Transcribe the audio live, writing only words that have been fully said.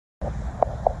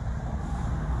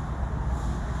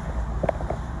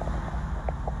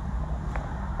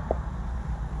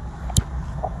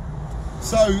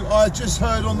So I just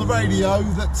heard on the radio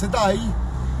that today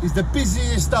is the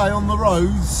busiest day on the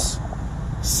roads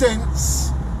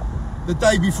since the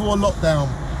day before lockdown.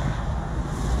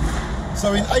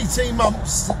 So in 18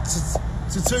 months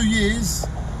to 2 years,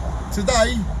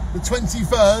 today, the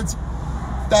 23rd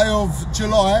day of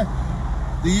July,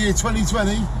 the year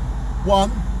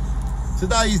 2021,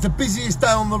 today is the busiest day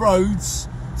on the roads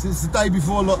since the day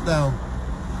before lockdown.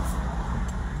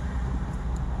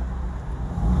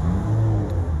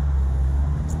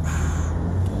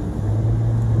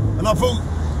 And I thought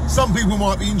some people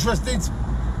might be interested.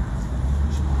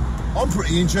 I'm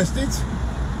pretty interested.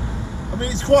 I mean,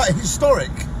 it's quite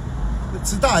historic that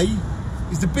today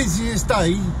is the busiest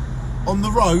day on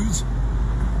the road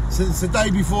since the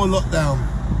day before lockdown.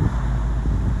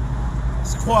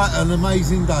 It's quite an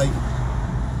amazing day.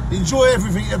 Enjoy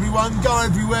everything, everyone. Go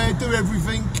everywhere, do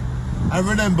everything. And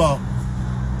remember,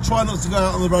 try not to go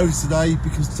out on the roads today,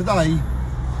 because today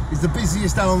is the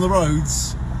busiest day on the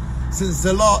roads since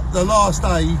the last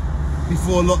day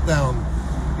before lockdown.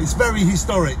 It's very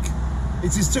historic.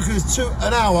 It just took us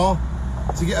an hour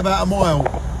to get about a mile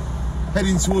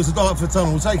heading towards the Dartford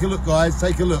Tunnel. Take a look, guys,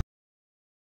 take a look.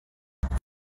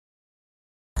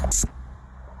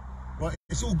 Right,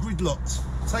 it's all gridlocked.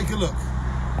 Take a look.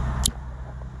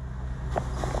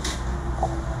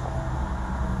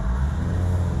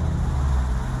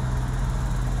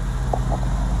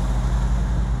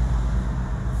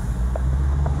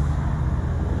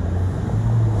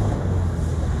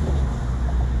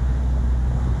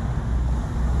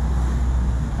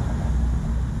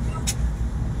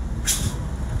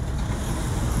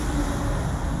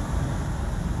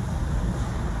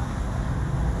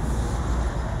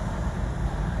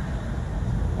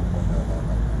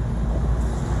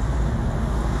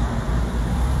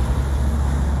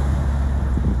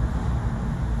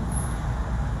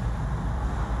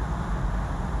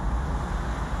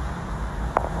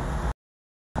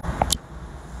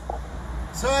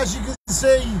 So as you can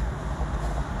see,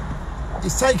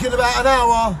 it's taken about an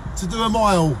hour to do a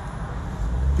mile,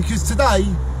 because today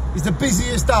is the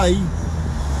busiest day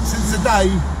since the day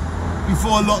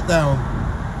before lockdown.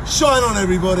 Shine on,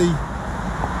 everybody.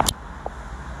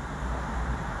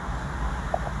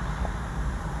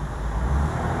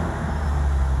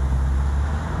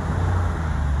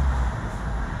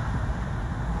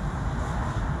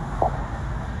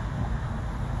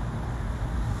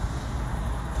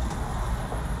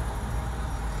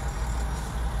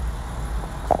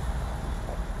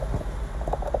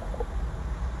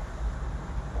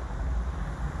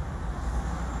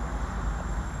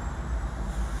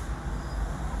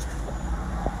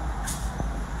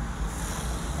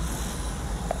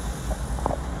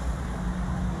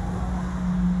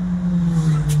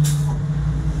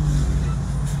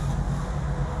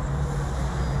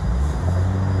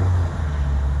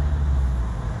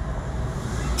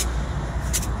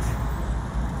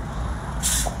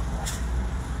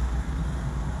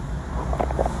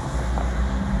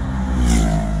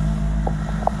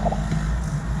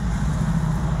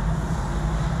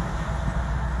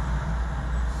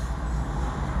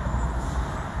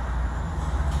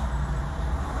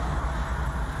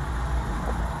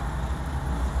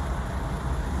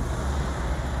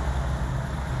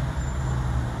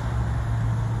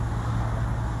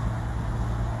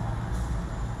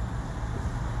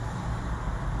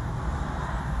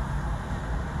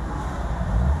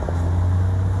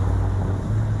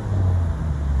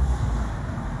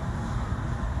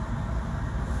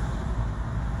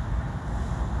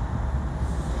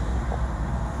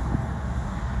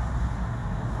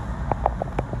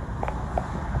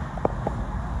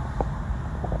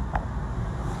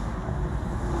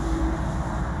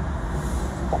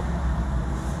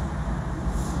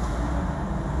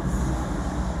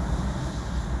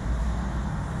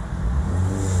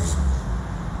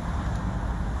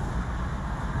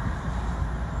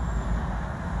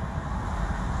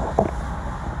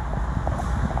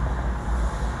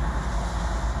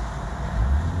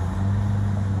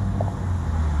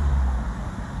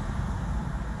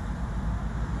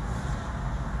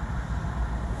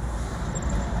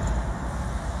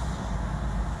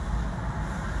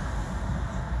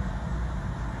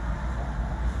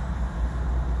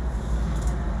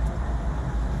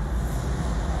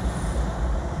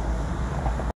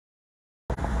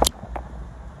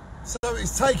 So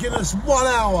it's taken us 1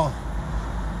 hour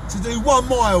to do 1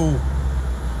 mile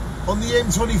on the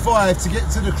M25 to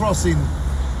get to the crossing.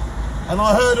 And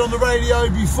I heard on the radio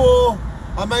before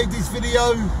I made this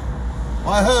video,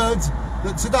 I heard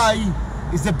that today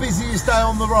is the busiest day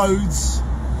on the roads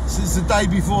since the day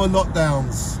before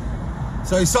lockdowns.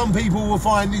 So some people will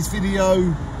find this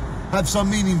video have some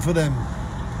meaning for them.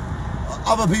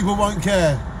 Other people won't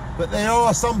care, but there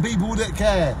are some people that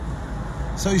care.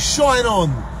 So shine on.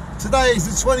 Today is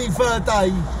the 23rd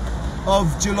day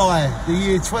of July, the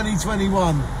year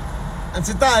 2021. And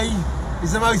today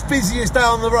is the most busiest day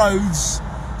on the roads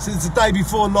since the day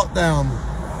before lockdown.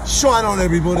 Shine on,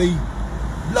 everybody.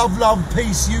 Love, love,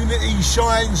 peace, unity,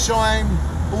 shine, shine,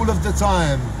 all of the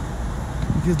time.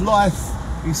 Because life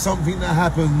is something that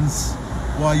happens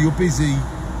while you're busy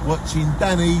watching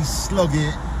Danny slog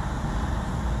it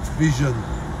vision.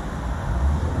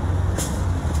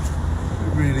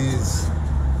 It really is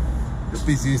the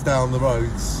busiest day on the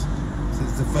roads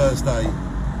since the first day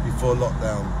before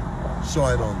lockdown.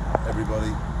 Shine on,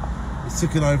 everybody. It's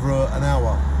taken over an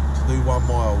hour to do 1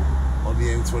 mile on the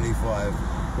M25,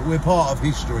 but we're part of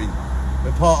history.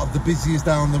 We're part of the busiest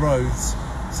day on the roads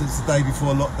since the day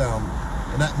before lockdown,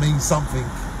 and that means something,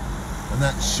 and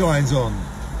that shines on.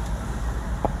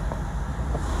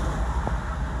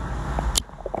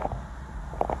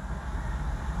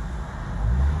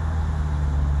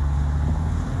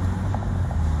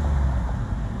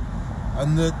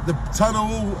 And the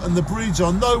tunnel and the bridge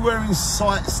are nowhere in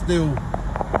sight still.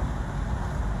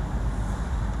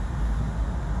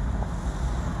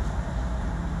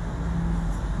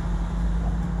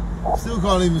 Still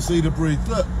can't even see the bridge,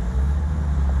 look.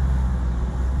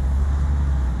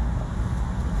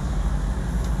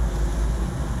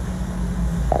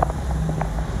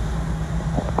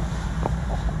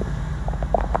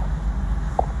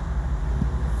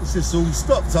 It's just all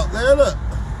stopped up there, look.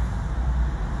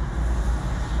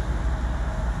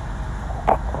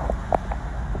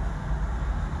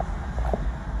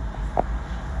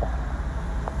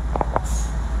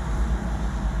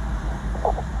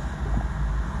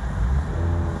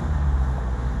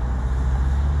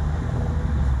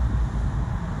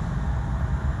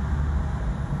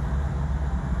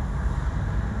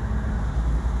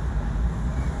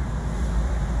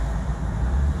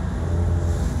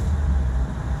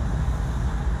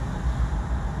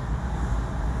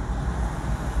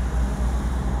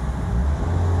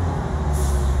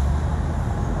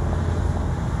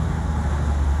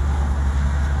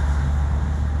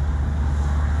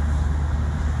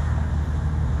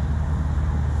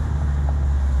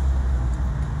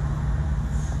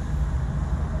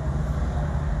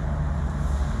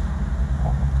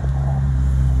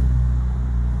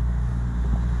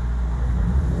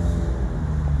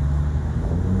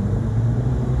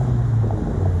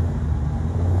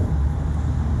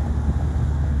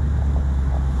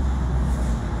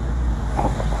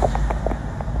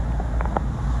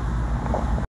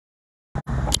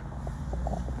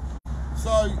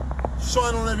 So,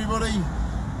 shine on, everybody.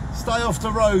 Stay off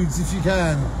the roads if you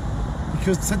can,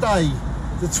 because today,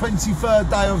 the 23rd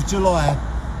day of July,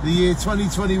 the year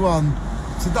 2021,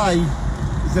 today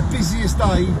is the busiest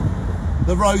day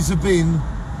the roads have been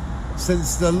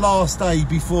since the last day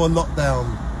before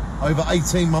lockdown, over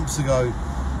 18 months ago.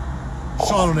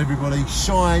 Shine on, everybody.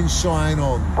 Shine, shine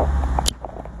on.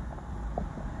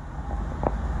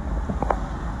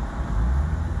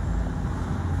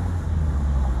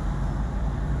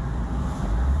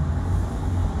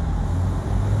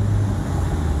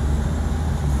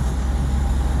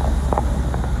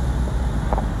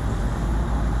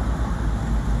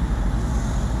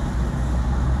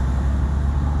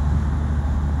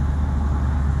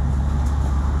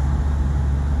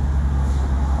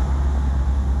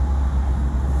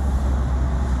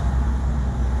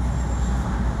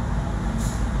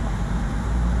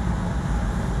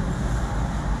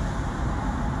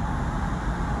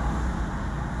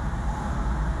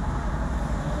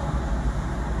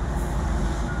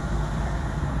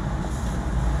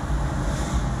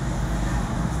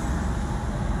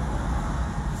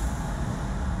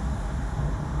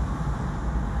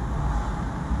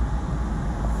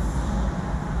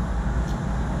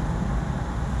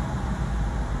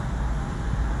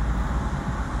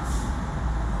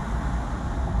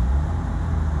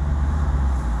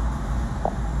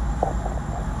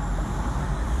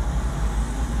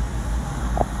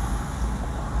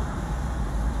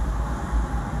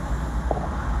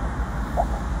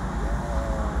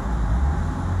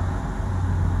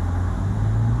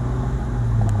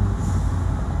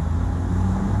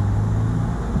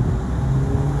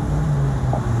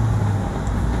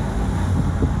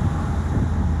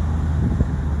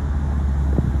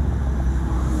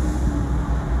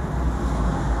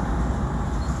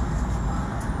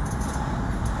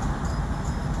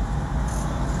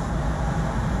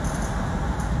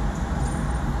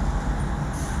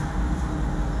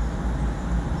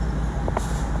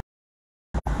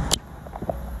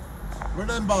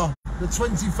 Remember, the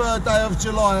 23rd day of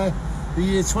July, the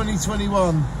year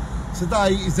 2021. Today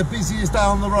is the busiest day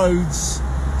on the roads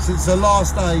since the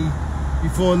last day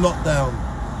before lockdown.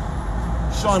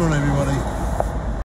 Shine on, everybody.